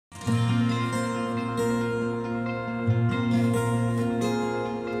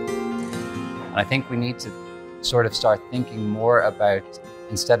And I think we need to sort of start thinking more about,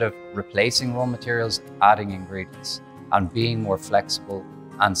 instead of replacing raw materials, adding ingredients and being more flexible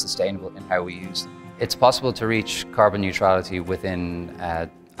and sustainable in how we use them. It's possible to reach carbon neutrality within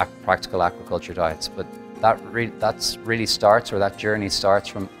practical aquaculture diets, but that journey starts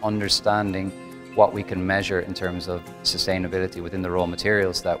from understanding what we can measure in terms of sustainability within the raw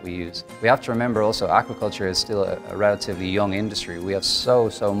materials that we use. We have to remember also aquaculture is still a relatively young industry. We have so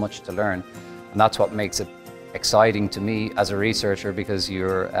much to learn, and that's what makes it exciting to me as a researcher, because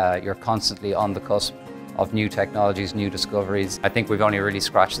you're constantly on the cusp of new technologies, new discoveries. I think we've only really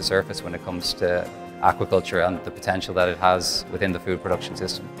scratched the surface when it comes to aquaculture and the potential that it has within the food production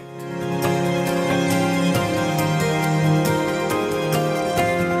system.